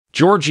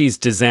Georgie's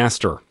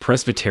disaster,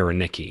 Presvytera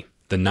Nikki,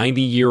 the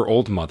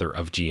 90-year-old mother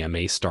of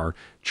GMA star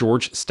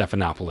George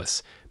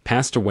Stephanopoulos,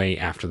 passed away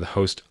after the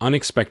host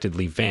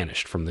unexpectedly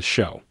vanished from the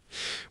show.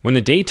 When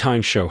the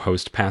daytime show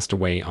host passed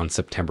away on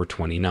September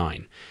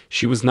 29,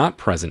 she was not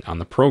present on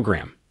the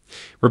program.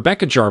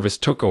 Rebecca Jarvis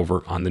took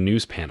over on the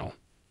news panel.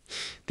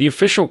 The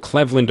official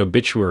Cleveland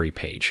obituary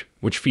page,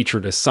 which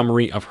featured a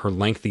summary of her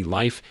lengthy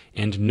life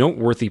and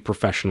noteworthy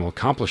professional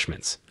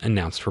accomplishments,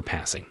 announced her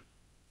passing.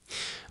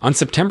 On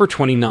September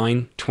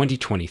 29,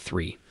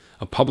 2023,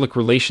 a public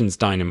relations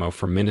dynamo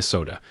from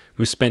Minnesota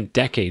who spent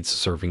decades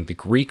serving the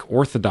Greek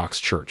Orthodox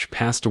Church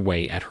passed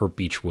away at her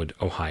Beechwood,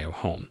 Ohio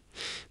home.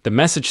 The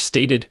message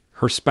stated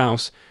her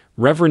spouse,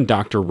 Reverend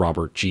Dr.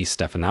 Robert G.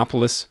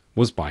 Stephanopoulos,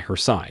 was by her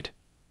side.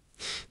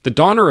 The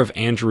daughter of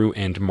Andrew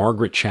and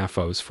Margaret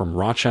Chaffos from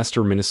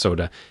Rochester,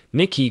 Minnesota,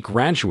 Nikki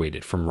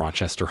graduated from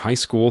Rochester High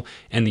School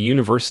and the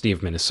University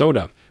of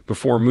Minnesota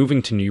before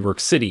moving to New York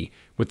City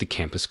with the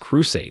Campus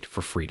Crusade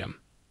for Freedom.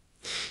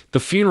 The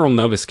funeral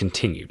notice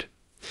continued.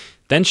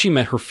 Then she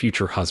met her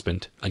future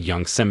husband, a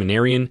young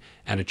seminarian,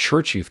 at a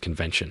church youth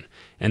convention,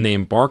 and they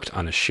embarked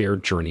on a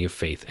shared journey of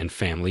faith and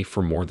family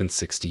for more than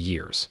 60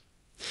 years.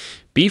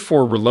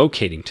 Before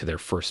relocating to their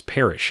first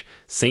parish,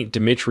 St.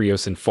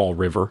 Demetrios in Fall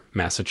River,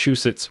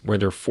 Massachusetts, where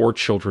their 4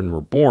 children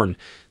were born,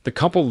 the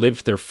couple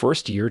lived their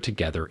first year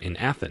together in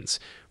Athens,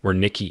 where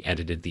Nikki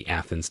edited the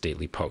Athens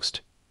Daily Post.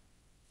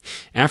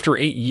 After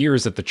 8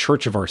 years at the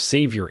Church of Our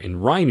Savior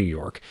in Rye, New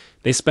York,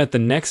 they spent the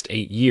next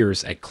 8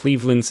 years at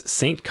Cleveland's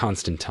St.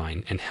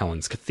 Constantine and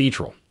Helen's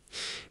Cathedral.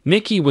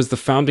 Nikki was the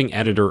founding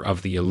editor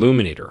of The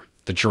Illuminator,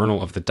 the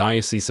journal of the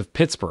Diocese of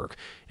Pittsburgh,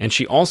 and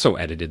she also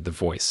edited The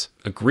Voice,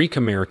 a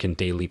Greek-American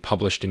daily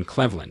published in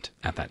Cleveland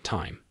at that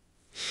time.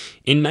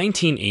 In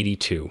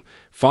 1982,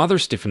 Father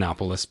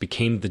Stephanopoulos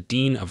became the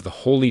dean of the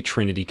Holy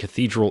Trinity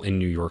Cathedral in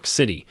New York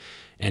City,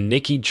 and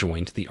Nikki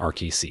joined the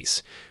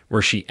Archdiocese,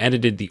 where she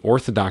edited the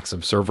Orthodox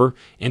Observer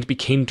and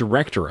became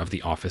director of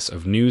the Office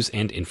of News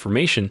and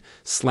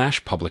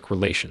Information/Public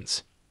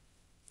Relations.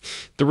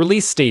 The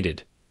release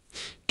stated,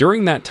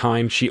 during that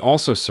time, she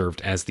also served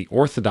as the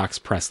Orthodox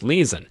press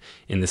liaison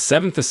in the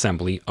 7th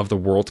Assembly of the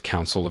World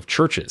Council of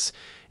Churches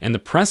and the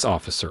press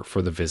officer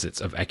for the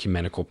visits of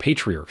ecumenical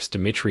patriarchs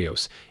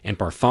Demetrios and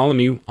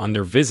Bartholomew on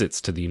their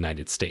visits to the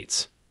United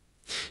States.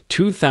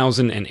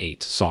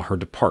 2008 saw her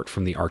depart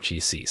from the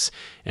Archdiocese,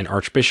 and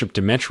Archbishop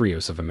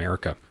Demetrios of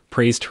America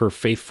praised her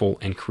faithful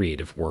and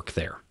creative work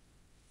there.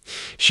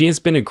 She has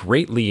been a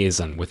great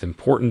liaison with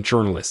important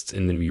journalists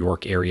in the New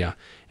York area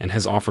and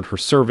has offered her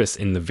service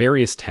in the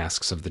various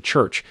tasks of the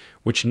Church,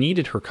 which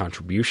needed her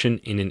contribution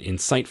in an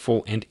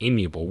insightful and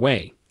amiable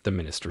way, the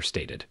minister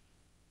stated.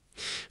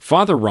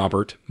 Father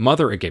Robert,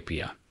 Mother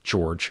Agapia,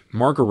 George,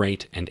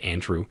 Marguerite, and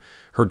Andrew,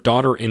 her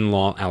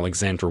daughter-in-law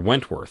Alexandra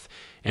Wentworth,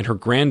 and her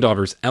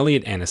granddaughters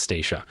Elliot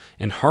Anastasia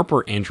and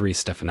Harper Andrea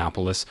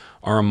Stephanopoulos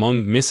are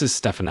among Mrs.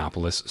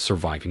 Stephanopoulos'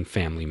 surviving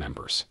family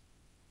members.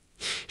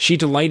 She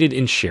delighted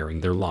in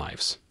sharing their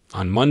lives.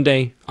 On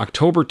Monday,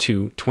 October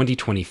 2,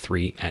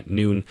 2023, at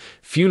noon,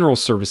 funeral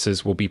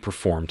services will be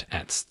performed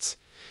at St.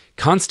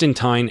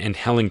 Constantine and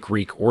Helen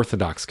Greek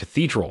Orthodox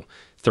Cathedral,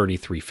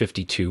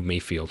 3352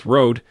 Mayfield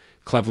Road,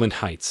 Cleveland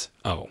Heights,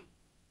 O.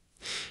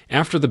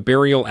 After the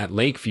burial at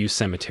Lakeview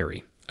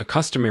Cemetery, a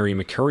customary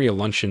Macaria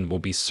luncheon will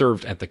be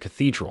served at the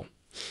cathedral.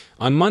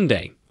 On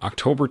Monday,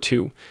 October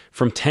 2,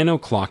 from 10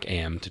 o'clock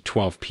a.m. to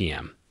 12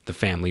 p.m., the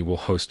family will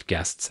host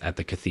guests at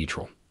the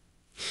cathedral.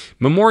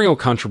 Memorial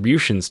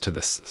contributions to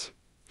the St.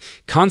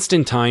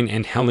 Constantine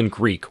and Helen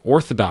Greek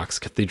Orthodox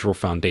Cathedral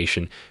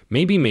Foundation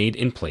may be made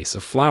in place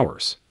of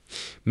flowers,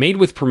 made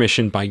with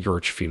permission by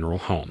Yurch Funeral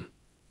Home.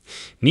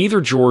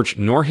 Neither George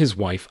nor his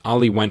wife,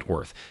 Ollie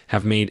Wentworth,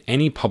 have made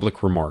any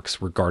public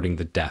remarks regarding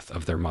the death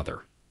of their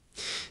mother.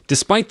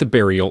 Despite the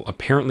burial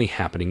apparently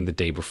happening the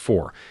day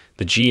before,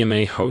 the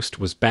GMA host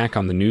was back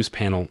on the news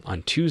panel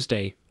on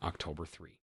Tuesday, October 3.